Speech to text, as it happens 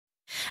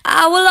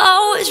I will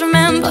always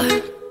remember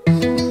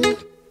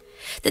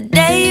the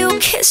day you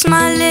kissed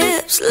my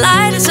lips,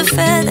 light as a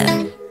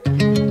feather.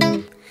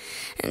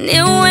 And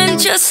it went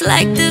just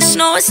like this.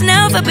 No, it's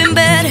never been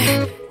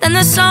better than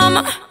the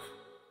summer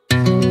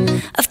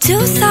of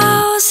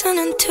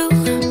 2002.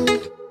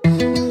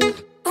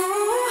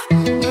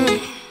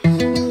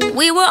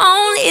 We were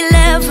only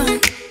 11,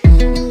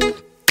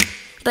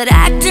 but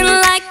acting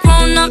like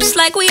grown-ups,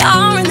 like we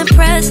are in the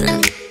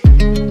present.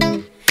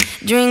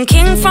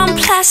 Drinking from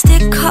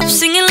plastic cups,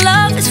 singing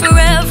love is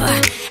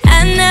forever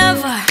and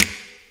never.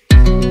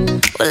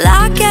 Well,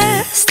 I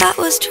guess that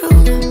was true.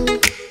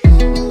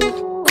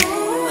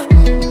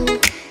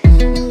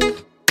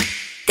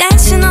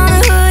 Dancing on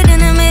the hood in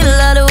the middle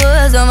of the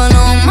woods of an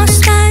old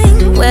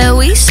Mustang, where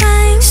we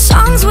sang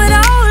songs with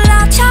all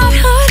our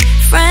childhood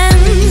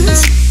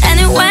friends. And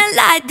it went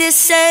like this,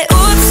 say,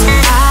 oops,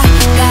 I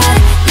got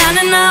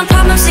 99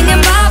 problems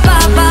singing bye,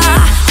 bye, bye.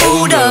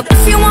 Hold up,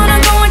 if you wanna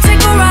go and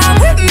take a ride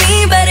with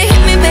me, better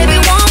hit me, baby,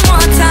 one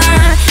more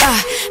time.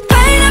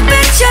 Paint a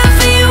picture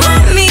for you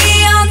and me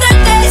on the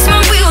days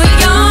when we were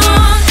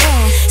young,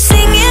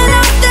 singing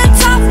off the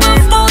top of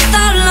both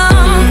our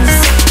lungs.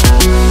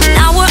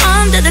 Now we're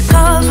under the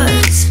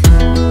covers.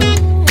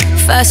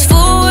 Fast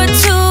forward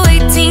to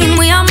 18,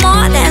 we are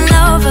more than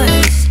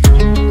lovers.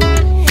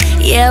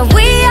 Yeah,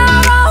 we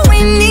are all we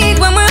need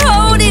when we're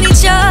holding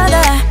each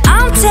other.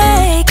 I'm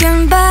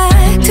taken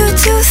back to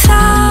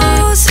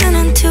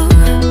 2002.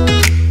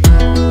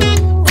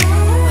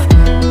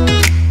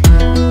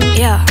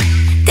 Yeah,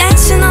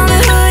 dancing on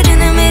the hood in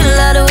the middle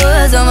of the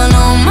woods of an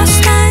old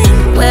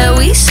Mustang, where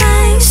we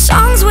sang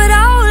songs with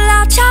all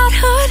our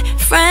childhood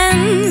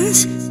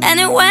friends. And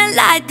it went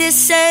like this,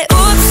 say,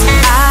 oops,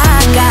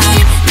 I got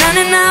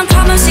 99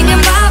 problems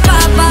singing bye,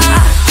 bye, bye.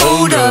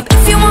 Hold up,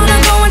 if you wanna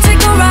go and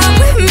take a ride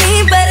with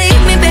me, better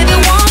hit me, baby,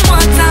 one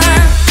more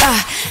time.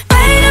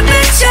 Paint a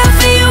picture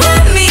for you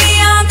and me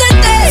on the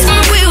days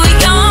when we were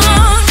young,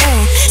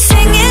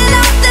 singing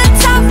off the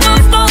top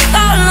of both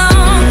our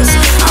lungs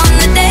on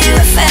the day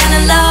we fell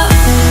in love.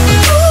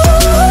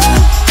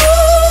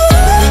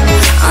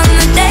 On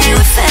the day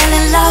we fell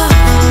in love.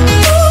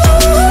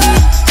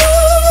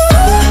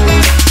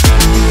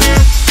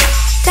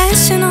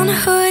 Dancing on the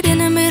hood in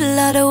the middle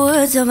of the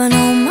woods of an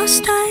old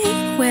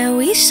Mustang, where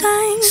we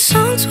sang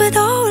songs with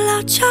all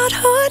our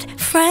childhood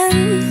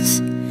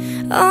friends.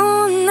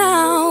 Oh,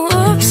 now,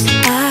 oops,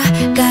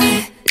 I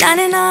got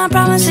 99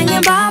 problems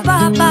singing bye,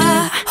 bye,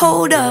 bye.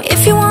 Hold up,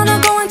 if you wanna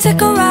go and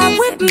take a ride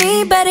with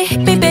me, better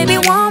hit me, baby,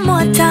 one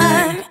more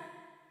time.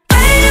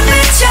 Paint a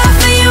picture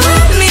for you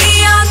and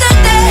me on the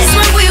days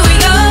when we were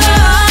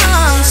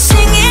young,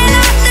 singing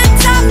at the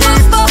top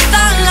of both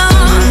our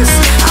lungs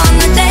on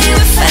the day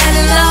we fell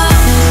in love.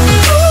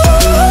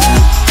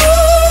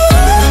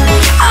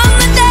 On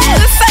the day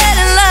we fell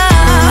in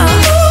love.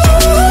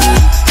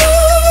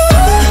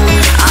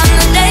 On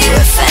the day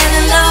we fell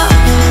in love.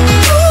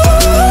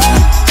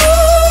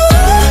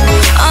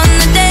 On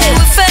the day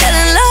we fell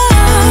in love.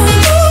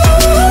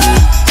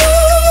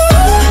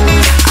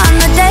 On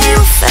the day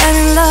we fell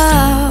in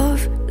love.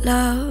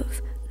 Love,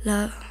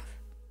 love.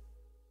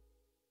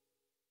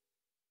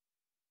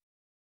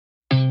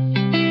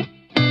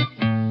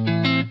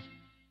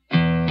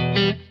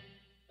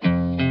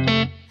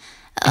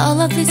 All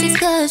of this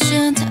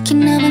discussion,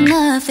 talking about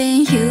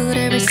nothing you'd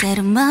ever say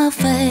to my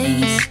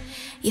face.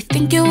 You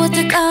think it was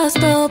the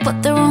gospel,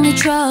 but they're only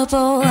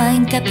trouble. I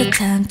ain't got the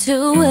time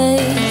to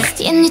waste.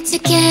 You need to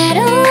get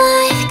a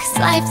life, 'cause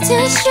life's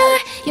too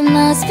short. You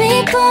must be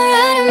bored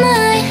out of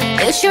mind.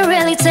 You should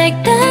really take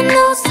the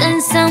notes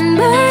and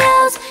somewhere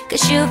else,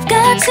 'cause you've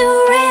got to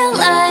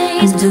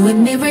realize I'm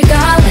doing me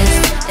regardless,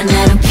 and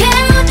I don't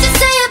care what you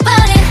say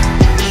about it.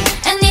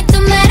 And it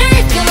don't matter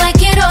if you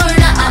like it or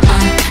not.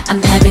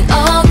 I'm having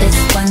all this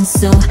fun,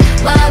 so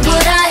why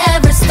would I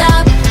ever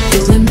stop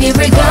doing me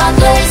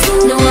regardless?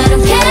 No, I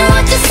don't care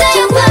what you say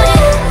about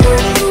it,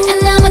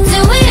 and I'ma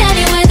do it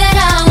any way that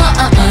I want.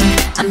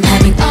 I'm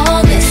having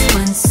all this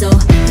fun, so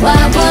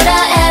why would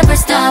I ever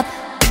stop?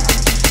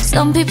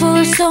 Some people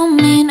are so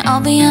mean,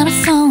 I'll be on a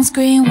phone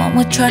screen when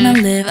we're trying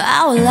to live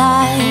our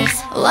lives.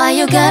 Why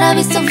you gotta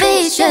be so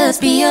vicious?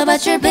 Be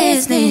about your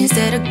business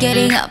instead of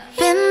getting up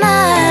in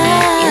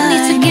mine. You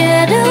need to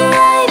get a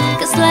life,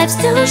 'cause life's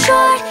too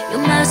short. You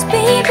must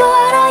be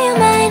bored out of your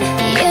mind.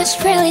 You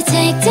should really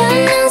take the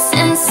notes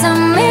and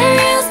somewhere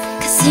else,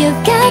 'cause you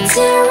got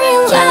to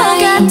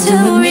realize I'm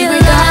doing me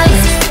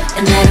regardless,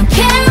 and I don't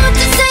care what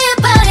you say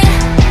about it.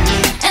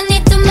 And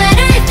it don't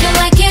matter if you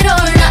like it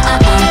or not.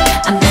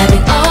 I'm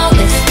having all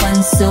this fun,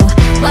 so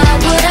why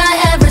would I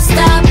ever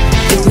stop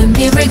doing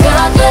me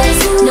regardless?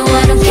 No,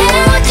 I don't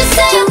care what you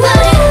say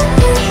about it,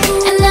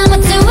 and I'ma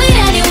do it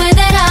any way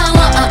that I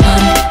want.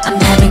 I'm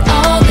having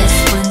all this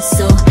fun,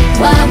 so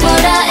why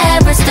would I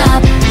ever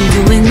stop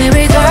doing me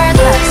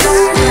regardless?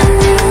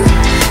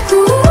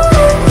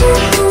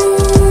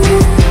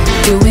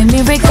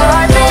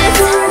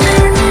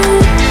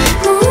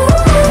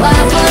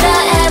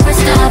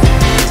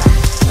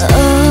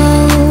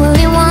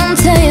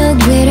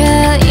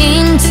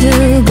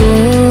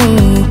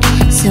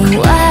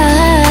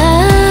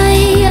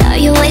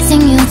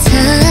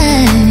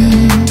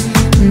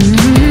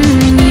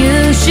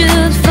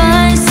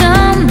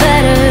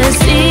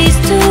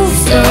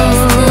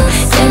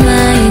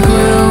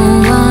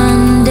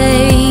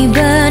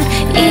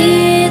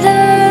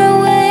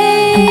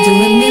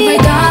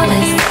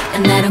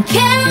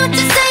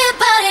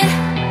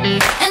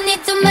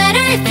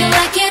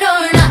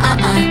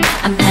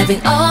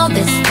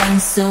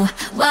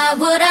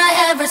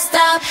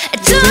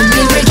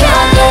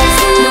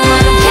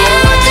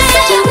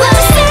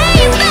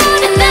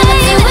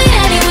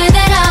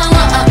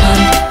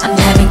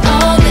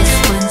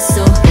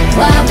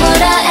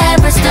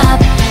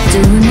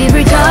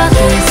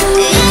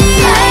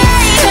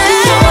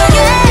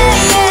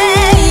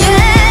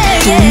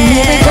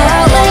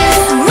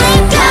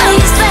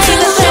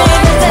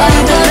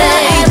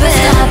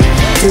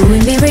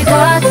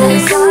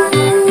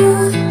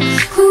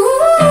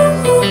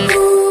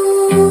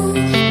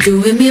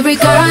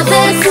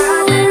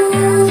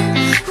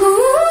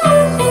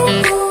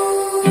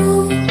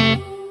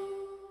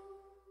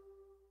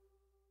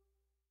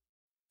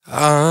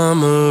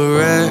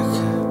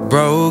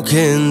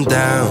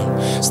 down,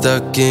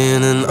 stuck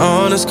in an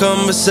honest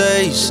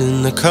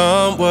conversation that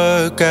can't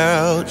work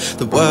out.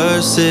 The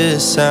worse it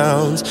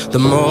sounds, the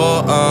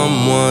more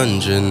I'm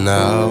wondering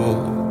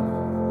now.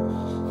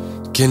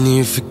 Can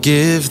you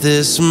forgive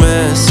this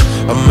mess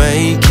I'm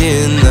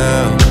making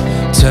now?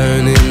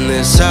 Turning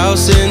this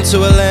house into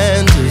a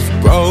land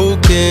of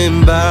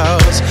broken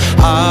vows.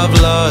 I've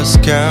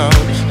lost count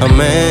how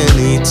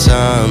many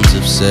times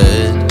I've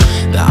said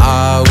that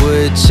I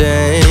would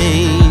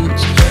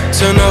change.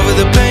 Turn over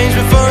the page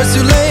before it's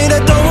too late. I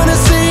don't wanna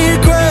see you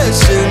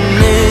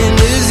questioning.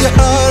 Is your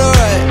heart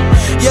alright?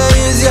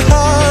 Yeah, is your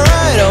heart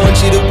right? I want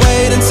you to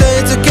wait and say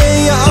it's okay.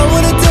 Yeah, I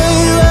wanna tell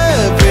you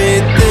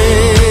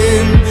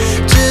everything.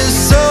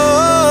 Just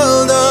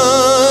hold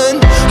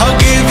on, I'll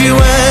give you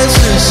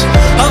answers.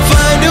 I'll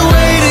find a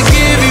way to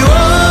give you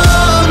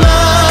all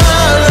my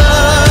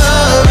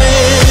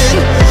loving.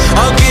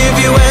 I'll give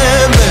you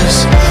embers,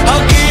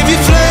 I'll give you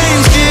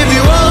flames, give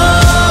you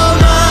all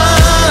my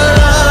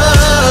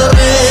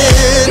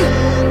loving.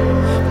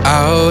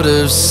 Out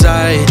of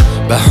sight,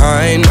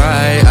 behind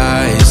my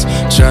eyes,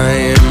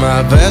 trying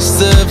my best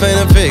to paint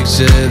a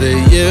picture that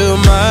you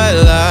might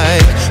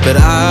like, but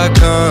I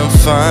can't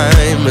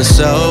find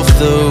myself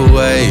the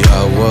way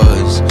I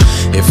was.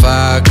 If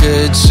I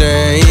could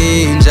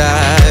change,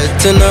 I'd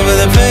turn over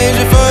the page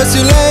before it's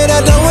too late. I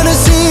don't wanna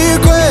see you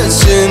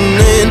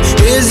questioning.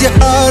 Is your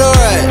heart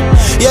alright?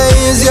 Yeah,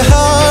 is your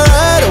heart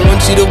right? I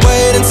want you to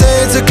wait and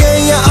say it's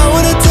okay. Yeah, I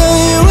wanna tell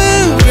you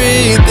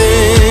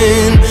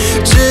everything.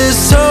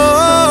 Just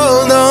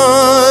hold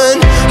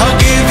on, I'll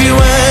give you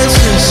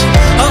answers.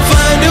 I'll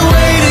find a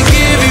way to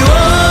give you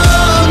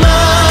all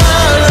my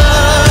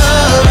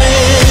loving.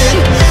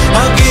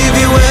 I'll give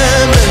you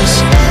embers,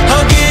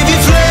 I'll give you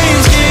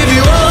flames, give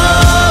you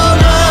all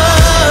my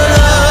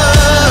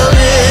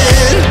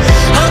loving.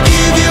 I'll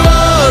give you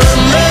all of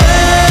me,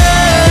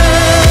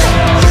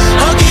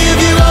 I'll give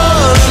you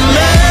all of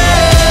me.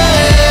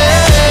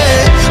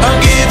 I'll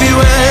give you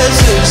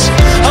answers,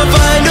 I'll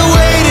find a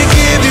way to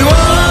give you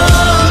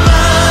all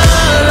my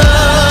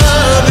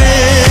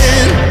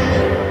loving.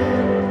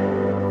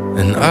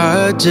 And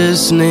I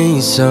just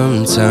need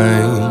some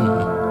time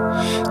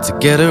to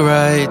get it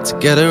right, to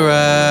get it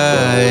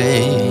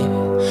right.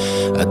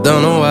 I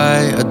don't know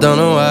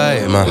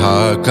why my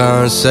heart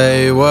can't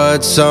say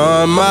what's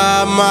on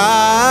my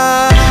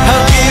mind.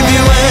 I'll give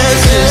you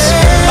answers,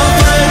 I'll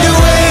find a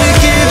way to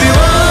give you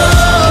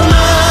all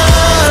my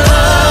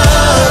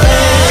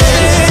loving.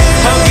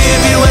 I'll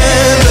give you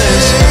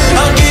embers,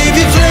 I'll give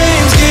you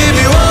flames, give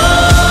you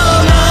all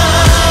my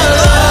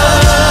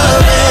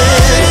loving.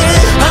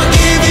 I'll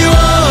give you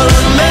all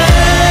of me,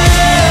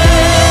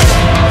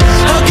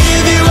 I'll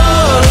give you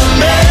all of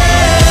me.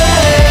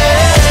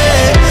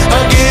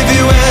 I'll give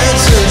you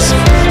answers,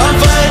 I'll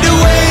find a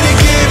way to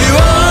give you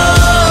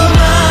all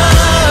my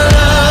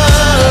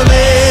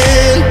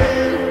loving.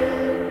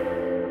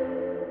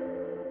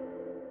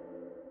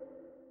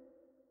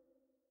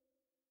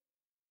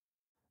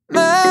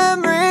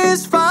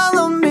 Memories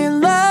follow me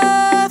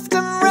left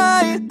and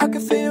right. I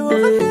can feel you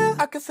over here,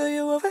 I can feel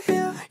you over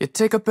here. You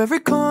take up every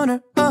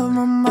corner of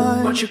my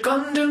mind. What you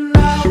gonna do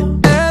now?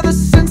 Ever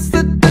since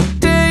the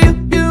day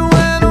you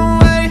went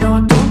away, no,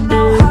 I don't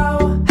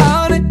know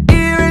how to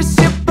erase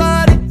your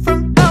body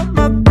from out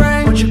my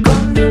brain. What you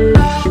gonna do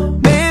now?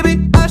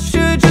 Maybe I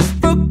should just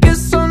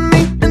focus on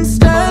me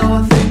instead. All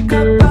I think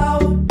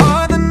about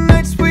are the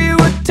nights we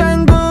were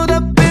tangled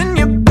up in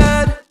your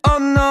bed. Oh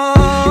no,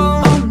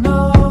 oh no,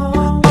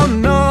 oh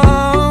no,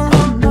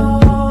 oh no.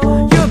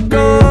 You're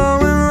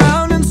going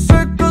round in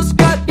circles,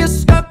 got you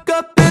stuck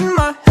up in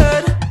my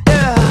head.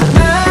 Yeah,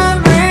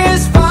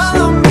 memories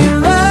follow me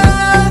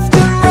left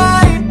and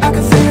right. I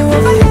can feel you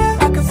over here,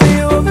 I can feel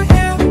you over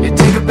here. You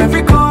take up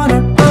every corner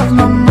of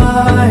my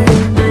mind.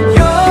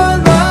 Your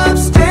love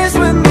stays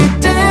with me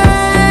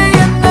day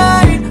and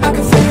night. I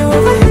can feel you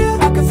over here,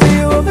 I can feel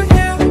you over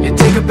here. You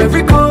take up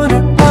every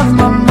corner of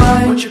my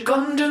mind. What you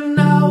gonna do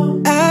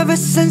now? Ever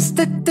since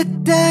the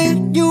day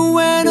you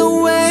went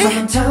away,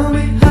 someone tell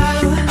me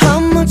how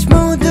much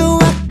more do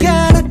I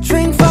gotta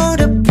drink for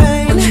the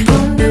pain? What you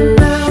gonna do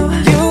now?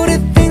 You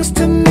did things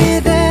to me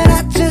that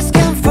I just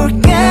can't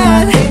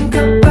forget. I think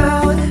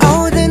about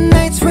all the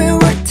nights we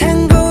were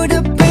tangled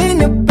up in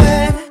your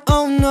bed.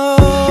 Oh no,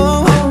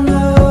 oh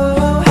no,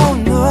 oh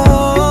no,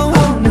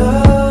 oh no.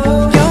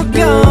 You're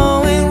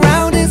going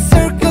round in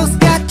circles,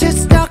 got you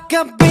stuck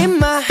up in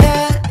my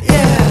head.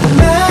 Yeah,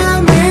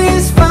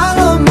 memories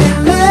follow me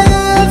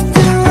left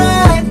and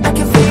right. I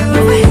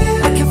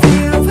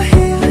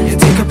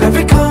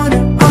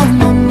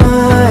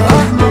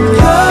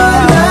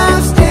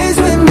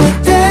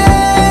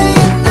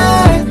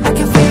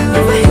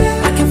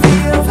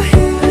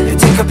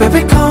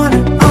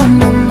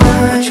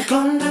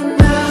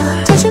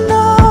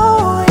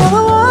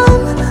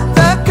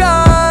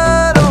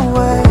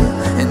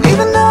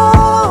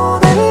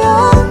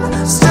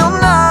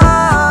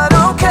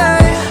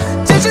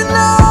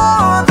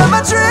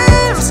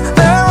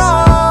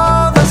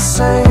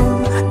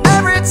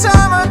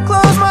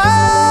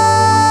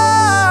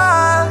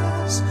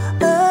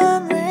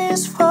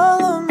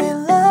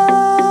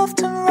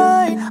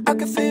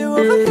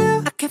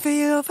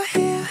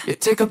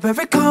take up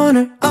every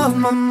corner of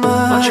my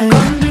mind. What you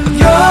gonna do?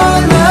 Your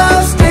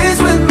love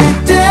stays with me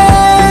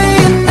day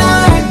and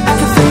night. I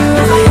can feel you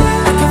over here,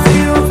 I can feel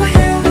you over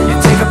here. You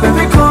take up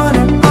every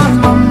corner of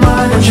my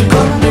mind. What you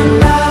gonna do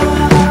now?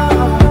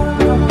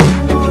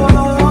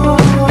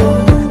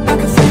 I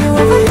can feel you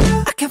over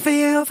here, I can feel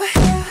you over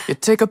here. You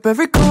take up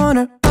every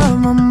corner of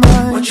my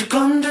mind. What you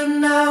gonna do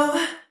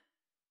now?